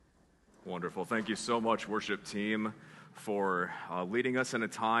Wonderful. Thank you so much, worship team, for leading us in a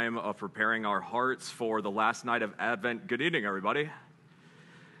time of preparing our hearts for the last night of Advent. Good evening, everybody.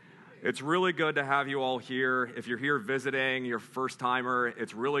 It's really good to have you all here. If you're here visiting, you're a first-timer,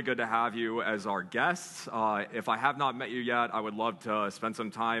 it's really good to have you as our guests. If I have not met you yet, I would love to spend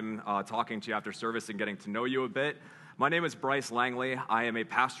some time talking to you after service and getting to know you a bit. My name is Bryce Langley. I am a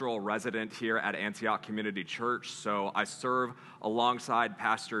pastoral resident here at Antioch Community Church, so I serve alongside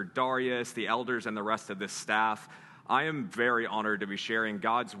Pastor Darius, the elders, and the rest of this staff. I am very honored to be sharing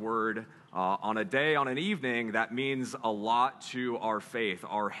God's Word on an evening that means a lot to our faith,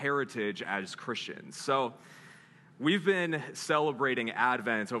 our heritage as Christians. So we've been celebrating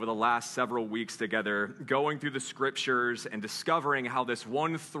Advent over the last several weeks together, going through the Scriptures and discovering how this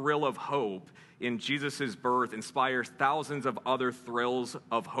one thrill of hope in Jesus' birth inspires thousands of other thrills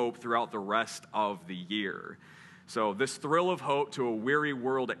of hope throughout the rest of the year. So this thrill of hope to a weary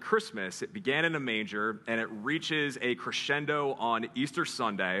world at Christmas, it began in a manger, and it reaches a crescendo on Easter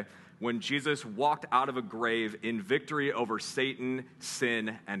Sunday when Jesus walked out of a grave in victory over Satan,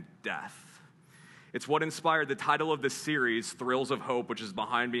 sin, and death. It's what inspired the title of this series, Thrills of Hope, which is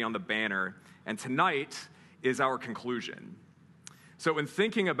behind me on the banner, and tonight is our conclusion. So in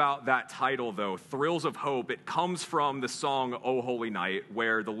thinking about that title, though, Thrills of Hope, it comes from the song O Holy Night,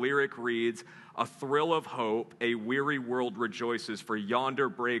 where the lyric reads, "A thrill of hope, a weary world rejoices, for yonder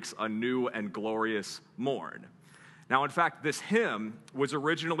breaks a new and glorious morn." Now, in fact, this hymn was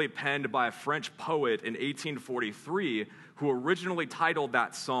originally penned by a French poet in 1843 who originally titled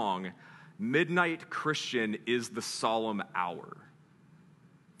that song, "Midnight Christian is the solemn hour."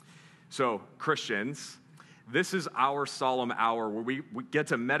 So, Christians, this is our solemn hour where we get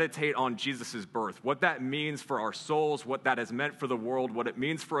to meditate on Jesus' birth, what that means for our souls, what that has meant for the world, what it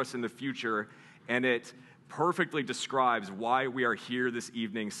means for us in the future, and it perfectly describes why we are here this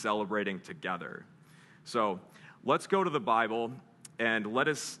evening celebrating together. So let's go to the Bible and let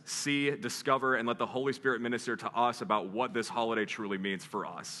us see, discover, and let the Holy Spirit minister to us about what this holiday truly means for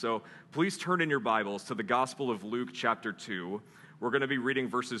us. So please turn in your Bibles to the Gospel of Luke chapter 2. We're going to be reading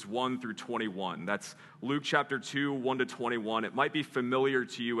verses 1 through 21. That's Luke chapter 2, 1 to 21. It might be familiar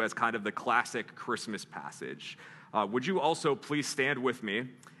to you as kind of the classic Christmas passage. Would you also please stand with me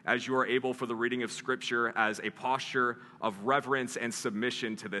as you are able for the reading of Scripture as a posture of reverence and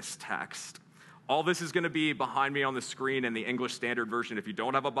submission to this text. All this is going to be behind me on the screen in the English Standard Version if you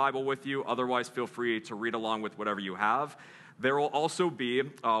don't have a Bible with you. Otherwise, feel free to read along with whatever you have. There will also be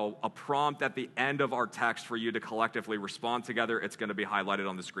a prompt at the end of our text for you to collectively respond together. It's going to be highlighted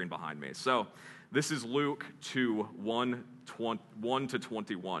on the screen behind me. So this is Luke 2, 1 to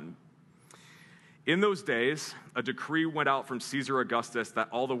 21. In those days, a decree went out from Caesar Augustus that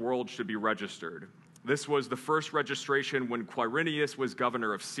all the world should be registered. This was the first registration when Quirinius was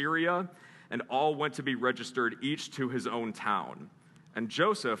governor of Syria, and all went to be registered, each to his own town. And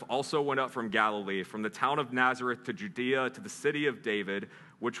Joseph also went up from Galilee, from the town of Nazareth to Judea, to the city of David,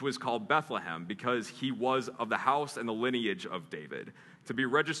 which was called Bethlehem, because he was of the house and the lineage of David, to be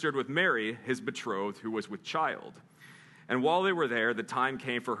registered with Mary, his betrothed, who was with child. And while they were there, the time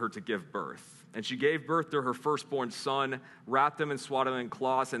came for her to give birth. And she gave birth to her firstborn son, wrapped him in swaddling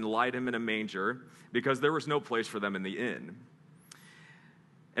cloths, and laid him in a manger, because there was no place for them in the inn.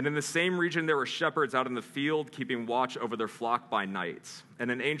 And in the same region there were shepherds out in the field, keeping watch over their flock by night.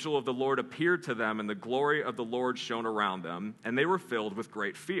 And an angel of the Lord appeared to them, and the glory of the Lord shone around them, and they were filled with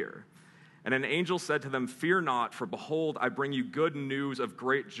great fear. And an angel said to them, "Fear not, for behold, I bring you good news of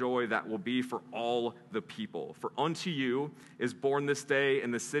great joy that will be for all the people. For unto you is born this day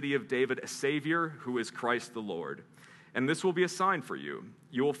in the city of David a Savior, who is Christ the Lord. And this will be a sign for you.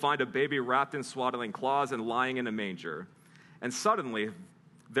 You will find a baby wrapped in swaddling cloths and lying in a manger." And suddenly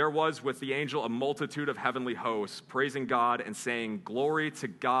there was with the angel a multitude of heavenly hosts, praising God and saying, "Glory to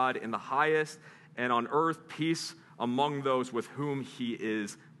God in the highest, and on earth peace among those with whom he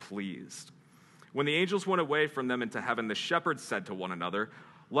is pleased." When the angels went away from them into heaven, the shepherds said to one another,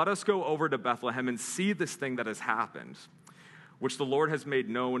 "Let us go over to Bethlehem and see this thing that has happened, which the Lord has made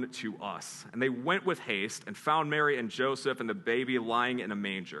known to us." And they went with haste and found Mary and Joseph and the baby lying in a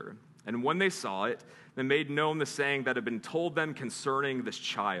manger. And when they saw it, they made known the saying that had been told them concerning this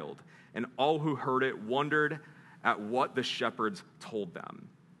child. And all who heard it wondered at what the shepherds told them.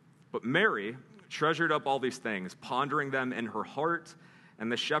 But Mary treasured up all these things, pondering them in her heart.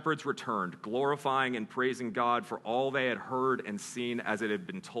 And the shepherds returned, glorifying and praising God for all they had heard and seen as it had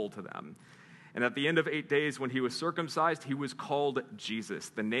been told to them. And at the end of 8 days, when he was circumcised, he was called Jesus,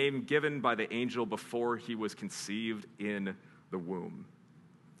 the name given by the angel before he was conceived in the womb.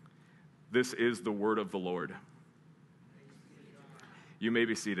 This is the word of the Lord. You may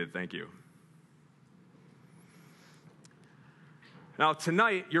be seated. Thank you. Now,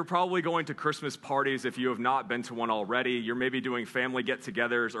 tonight, you're probably going to Christmas parties if you have not been to one already. You're maybe doing family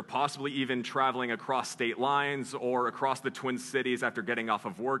get-togethers or possibly even traveling across state lines or across the Twin Cities after getting off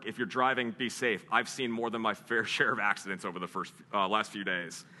of work. If you're driving, be safe. I've seen more than my fair share of accidents over the last few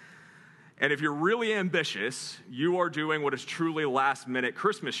days. And if you're really ambitious, you are doing what is truly last-minute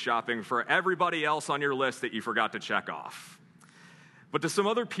Christmas shopping for everybody else on your list that you forgot to check off. But to some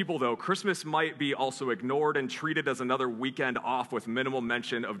other people, though, Christmas might be also ignored and treated as another weekend off with minimal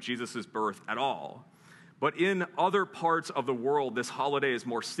mention of Jesus' birth at all. But in other parts of the world, this holiday is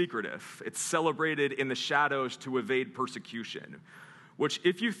more secretive. It's celebrated in the shadows to evade persecution, which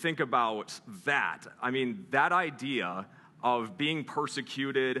if you think about that, that idea of being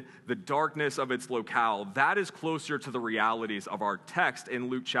persecuted, the darkness of its locale, that is closer to the realities of our text in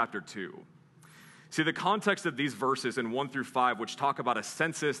Luke chapter 2. See, the context of these verses in 1 through 5, which talk about a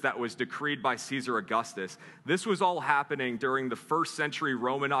census that was decreed by Caesar Augustus, this was all happening during the first century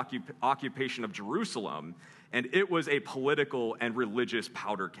Roman occupation of Jerusalem, and it was a political and religious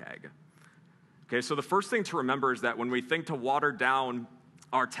powder keg. Okay, so the first thing to remember is that when we think to water down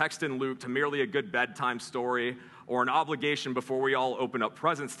our text in Luke to merely a good bedtime story or an obligation before we all open up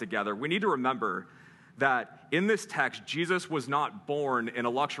presents together, we need to remember that in this text, Jesus was not born in a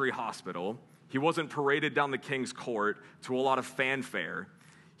luxury hospital. He wasn't paraded down the king's court to a lot of fanfare.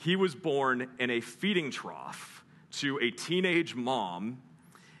 He was born in a feeding trough to a teenage mom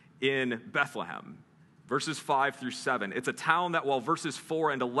in Bethlehem. Verses 5 through 7. It's a town that, while verses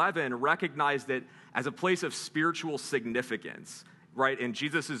 4 and 11 recognized it as a place of spiritual significance, right, in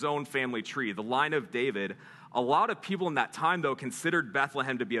Jesus' own family tree, the line of David, a lot of people in that time, though, considered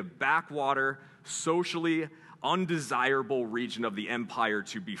Bethlehem to be a backwater, socially undesirable region of the empire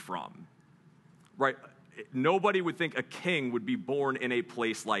to be from. Right? Nobody would think a king would be born in a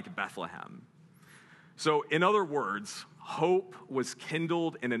place like Bethlehem. So, in other words, hope was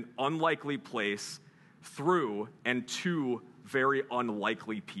kindled in an unlikely place through and to very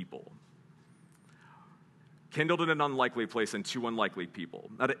unlikely people. Kindled in an unlikely place and to unlikely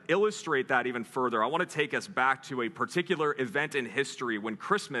people. Now, to illustrate that even further, I want to take us back to a particular event in history when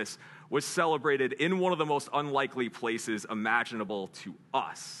Christmas was celebrated in one of the most unlikely places imaginable to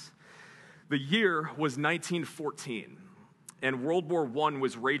us. The year was 1914, and World War I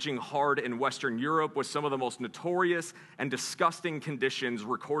was raging hard in Western Europe with some of the most notorious and disgusting conditions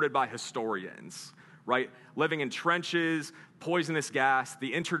recorded by historians, right? Living in trenches, poisonous gas,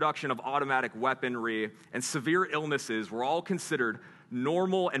 the introduction of automatic weaponry, and severe illnesses were all considered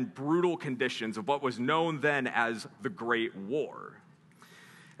normal and brutal conditions of what was known then as the Great War.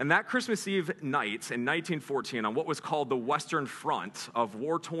 And that Christmas Eve night in 1914, on what was called the Western Front of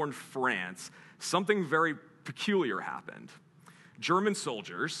war-torn France, something very peculiar happened. German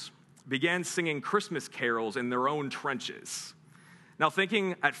soldiers began singing Christmas carols in their own trenches. Now,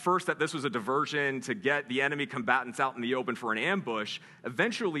 thinking at first that this was a diversion to get the enemy combatants out in the open for an ambush,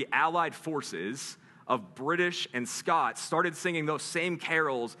 eventually Allied forces of British and Scots started singing those same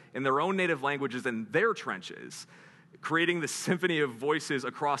carols in their own native languages in their trenches, creating the symphony of voices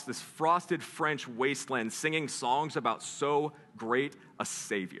across this frosted French wasteland, singing songs about so great a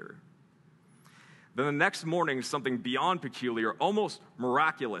Savior. Then the next morning, something beyond peculiar, almost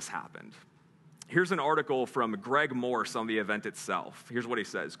miraculous happened. Here's an article from Greg Morse on the event itself. Here's what he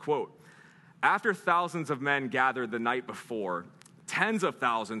says, quote, "After thousands of men gathered the night before, tens of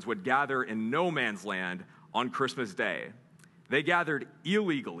thousands would gather in no man's land on Christmas Day. They gathered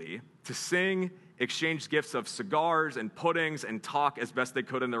illegally to sing, exchange gifts of cigars and puddings, and talk as best they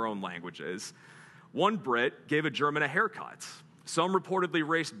could in their own languages. One Brit gave a German a haircut. Some reportedly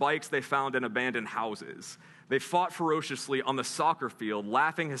raced bikes they found in abandoned houses. They fought ferociously on the soccer field,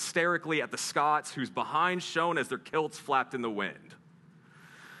 laughing hysterically at the Scots, whose behinds shone as their kilts flapped in the wind."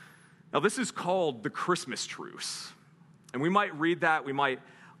 Now, this is called the Christmas truce. And we might read that, we might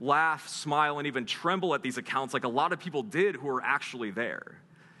laugh, smile, and even tremble at these accounts like a lot of people did who were actually there.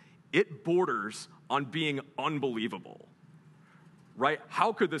 It borders on being unbelievable, right?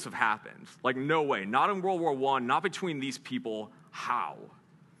 How could this have happened? Like, no way. Not in World War I, not between these people. How?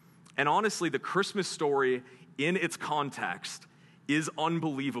 And honestly, the Christmas story in its context is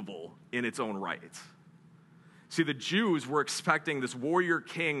unbelievable in its own right. See, the Jews were expecting this warrior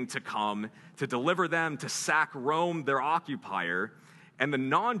king to come to deliver them, to sack Rome, their occupier, and the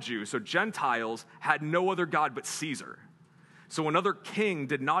non-Jews, so Gentiles, had no other god but Caesar. So another king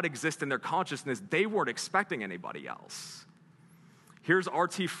did not exist in their consciousness. They weren't expecting anybody else. Here's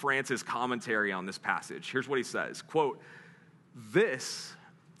R.T. France's commentary on this passage. Here's what he says, quote, "This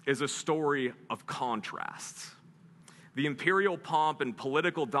is a story of contrasts. The imperial pomp and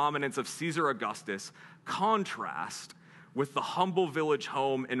political dominance of Caesar Augustus contrast with the humble village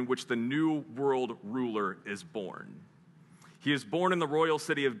home in which the new world ruler is born. He is born in the royal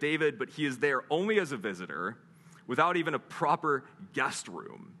city of David, but he is there only as a visitor, without even a proper guest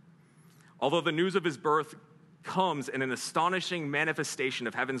room. Although the news of his birth comes in an astonishing manifestation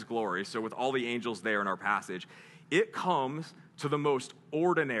of heaven's glory, so with all the angels there in our passage, it comes to the most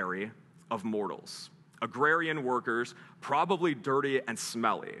ordinary of mortals, agrarian workers, probably dirty and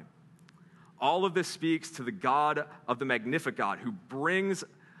smelly. All of this speaks to the God of the Magnificat, who brings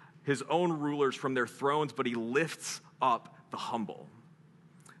his own rulers from their thrones, but he lifts up the humble.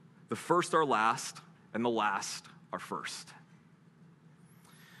 The first are last, and the last are first.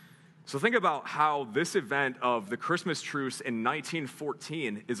 So think about how this event of the Christmas truce in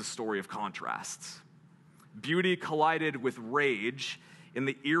 1914 is a story of contrasts. Beauty collided with rage in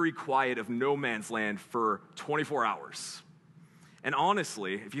the eerie quiet of no man's land for 24 hours. And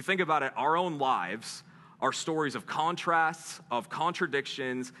honestly, if you think about it, our own lives are stories of contrasts, of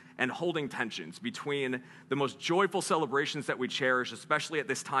contradictions, and holding tensions between the most joyful celebrations that we cherish, especially at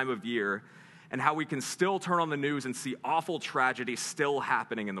this time of year, and how we can still turn on the news and see awful tragedy still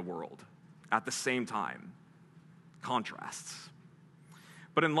happening in the world at the same time. Contrasts.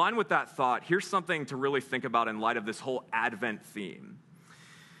 But in line with that thought, here's something to really think about in light of this whole Advent theme,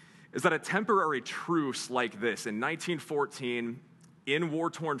 is that a temporary truce like this in 1914 in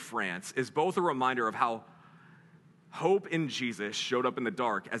war-torn France is both a reminder of how hope in Jesus showed up in the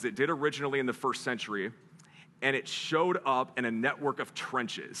dark, as it did originally in the first century, and it showed up in a network of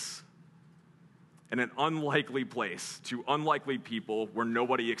trenches in an unlikely place to unlikely people where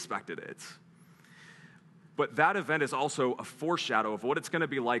nobody expected it. But that event is also a foreshadow of what it's going to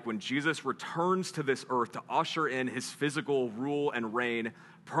be like when Jesus returns to this earth to usher in his physical rule and reign,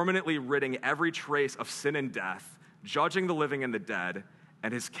 permanently ridding every trace of sin and death, judging the living and the dead,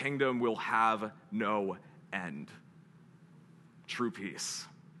 and his kingdom will have no end. True peace.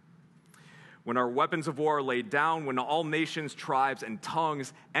 When our weapons of war are laid down, when all nations, tribes, and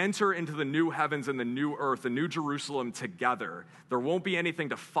tongues enter into the new heavens and the new earth, the new Jerusalem together, there won't be anything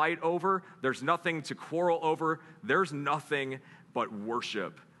to fight over. There's nothing to quarrel over. There's nothing but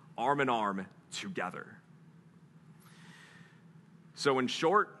worship, arm in arm, together. So in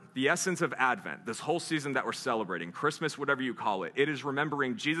short, the essence of Advent, this whole season that we're celebrating, Christmas, whatever you call it, it is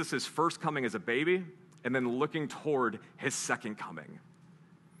remembering Jesus' first coming as a baby and then looking toward his second coming.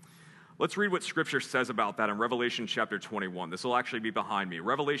 Let's read what Scripture says about that in Revelation chapter 21. This will actually be behind me.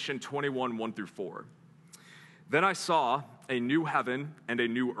 Revelation 21, 1 through 4. Then I saw a new heaven and a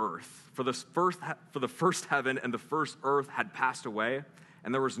new earth. For the first heaven and the first earth had passed away,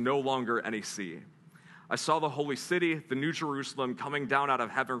 and there was no longer any sea. I saw the holy city, the new Jerusalem, coming down out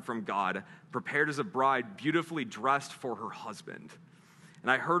of heaven from God, prepared as a bride, beautifully dressed for her husband. And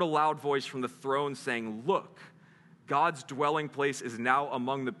I heard a loud voice from the throne saying, "Look, God's dwelling place is now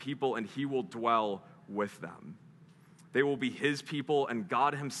among the people, and he will dwell with them. They will be his people, and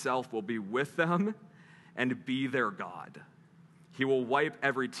God himself will be with them and be their God. He will wipe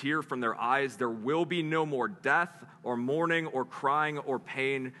every tear from their eyes. There will be no more death or mourning or crying or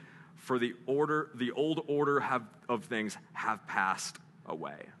pain, for the old order of things have passed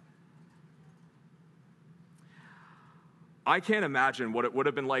away." I can't imagine what it would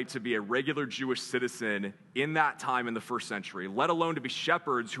have been like to be a regular Jewish citizen in that time in the first century, let alone to be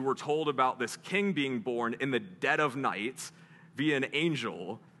shepherds who were told about this king being born in the dead of night via an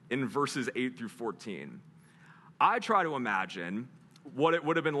angel in verses 8 through 14. I try to imagine what it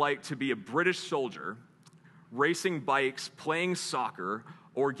would have been like to be a British soldier racing bikes, playing soccer,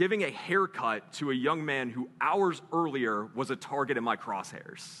 or giving a haircut to a young man who hours earlier was a target in my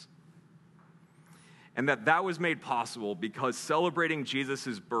crosshairs. And that was made possible because celebrating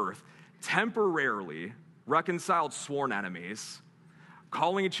Jesus' birth temporarily reconciled sworn enemies,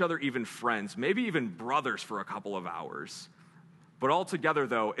 calling each other even friends, maybe even brothers for a couple of hours. But altogether,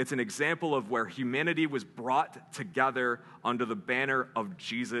 though, it's an example of where humanity was brought together under the banner of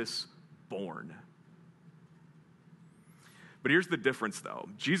Jesus born. But here's the difference, though.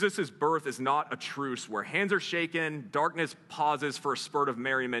 Jesus' birth is not a truce where hands are shaken, darkness pauses for a spurt of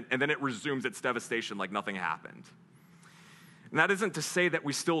merriment, and then it resumes its devastation like nothing happened. And that isn't to say that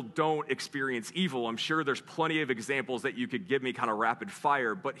we still don't experience evil. I'm sure there's plenty of examples that you could give me kind of rapid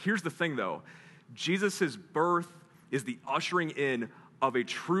fire. But here's the thing, though. Jesus' birth is the ushering in of a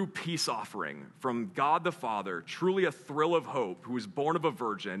true peace offering from God the Father, truly a thrill of hope, who was born of a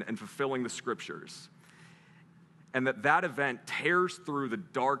virgin and fulfilling the Scriptures. And that event tears through the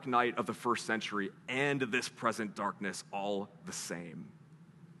dark night of the first century and this present darkness all the same.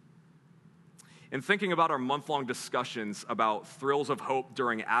 In thinking about our month-long discussions about thrills of hope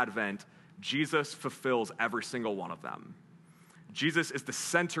during Advent, Jesus fulfills every single one of them. Jesus is the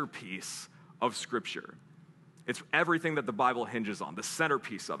centerpiece of Scripture. It's everything that the Bible hinges on, the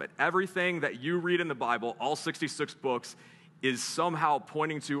centerpiece of it. Everything that you read in the Bible, all 66 books, is somehow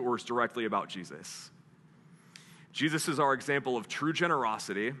pointing to or is directly about Jesus. Jesus is our example of true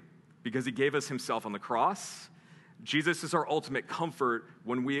generosity because he gave us himself on the cross. Jesus is our ultimate comfort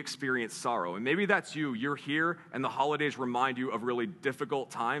when we experience sorrow. And maybe that's you. You're here, and the holidays remind you of really difficult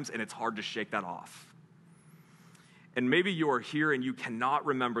times, and it's hard to shake that off. And maybe you are here, and you cannot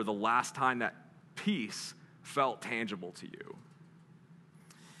remember the last time that peace felt tangible to you.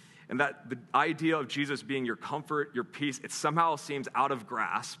 And that the idea of Jesus being your comfort, your peace, it somehow seems out of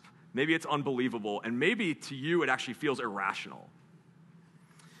grasp. Maybe it's unbelievable, and maybe to you it actually feels irrational.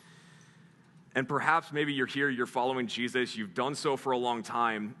 And perhaps maybe you're here, you're following Jesus, you've done so for a long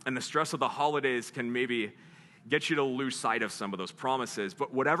time, and the stress of the holidays can maybe get you to lose sight of some of those promises.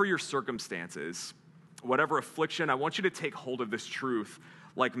 But whatever your circumstances, whatever affliction, I want you to take hold of this truth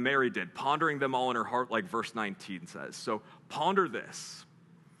like Mary did, pondering them all in her heart like verse 19 says. So ponder this.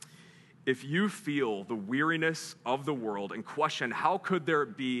 If you feel the weariness of the world and question how could there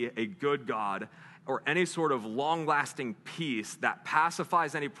be a good God or any sort of long-lasting peace that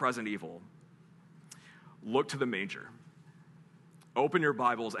pacifies any present evil, look to the manger. Open your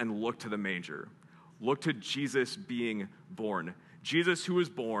Bibles and look to the manger. Look to Jesus being born. Jesus who was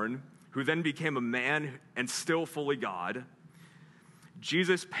born, who then became a man and still fully God.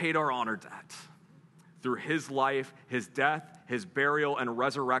 Jesus paid our honor debt through his life, his death, his burial, and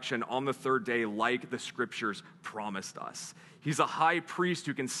resurrection on the third day, like the scriptures promised us. He's a high priest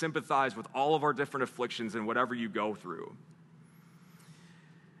who can sympathize with all of our different afflictions and whatever you go through.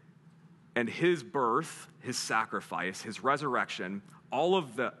 And his birth, his sacrifice, his resurrection,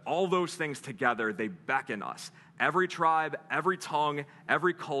 all those things together, they beckon us. Every tribe, every tongue,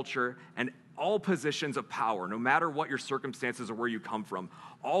 every culture, and all positions of power, no matter what your circumstances or where you come from,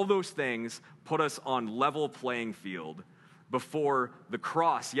 all those things put us on level playing field before the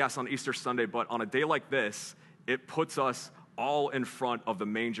cross, yes, on Easter Sunday, but on a day like this, it puts us all in front of the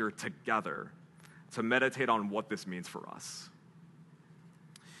manger together to meditate on what this means for us.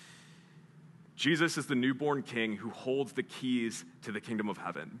 Jesus is the newborn king who holds the keys to the kingdom of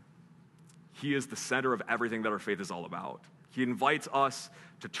heaven. He is the center of everything that our faith is all about. He invites us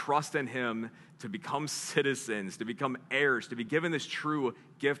to trust in him, to become citizens, to become heirs, to be given this true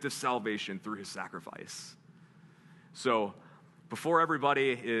gift of salvation through his sacrifice. So before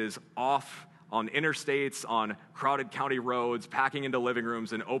everybody is off on interstates, on crowded county roads, packing into living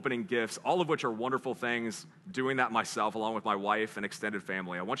rooms and opening gifts, all of which are wonderful things, doing that myself along with my wife and extended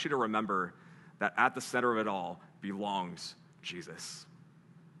family, I want you to remember that at the center of it all belongs Jesus.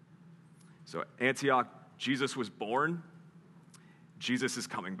 So Antioch, Jesus was born. Jesus is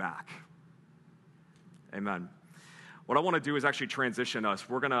coming back. Amen. What I want to do is actually transition us.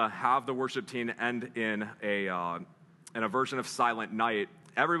 We're going to have the worship team end in a version of Silent Night.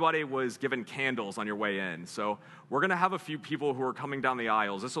 Everybody was given candles on your way in. So we're going to have a few people who are coming down the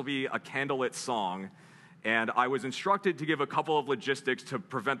aisles. This will be a candlelit song. And I was instructed to give a couple of logistics to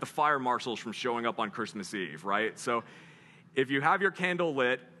prevent the fire marshals from showing up on Christmas Eve, right? So if you have your candle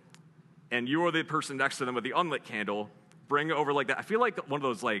lit and you are the person next to them with the unlit candle, bring it over like that. I feel like one of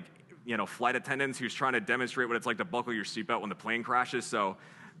those flight attendants who's trying to demonstrate what it's like to buckle your seatbelt when the plane crashes. So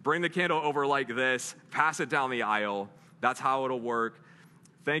bring the candle over like this, pass it down the aisle. That's how it'll work.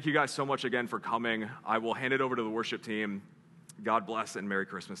 Thank you guys so much again for coming. I will hand it over to the worship team. God bless and Merry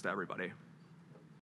Christmas to everybody.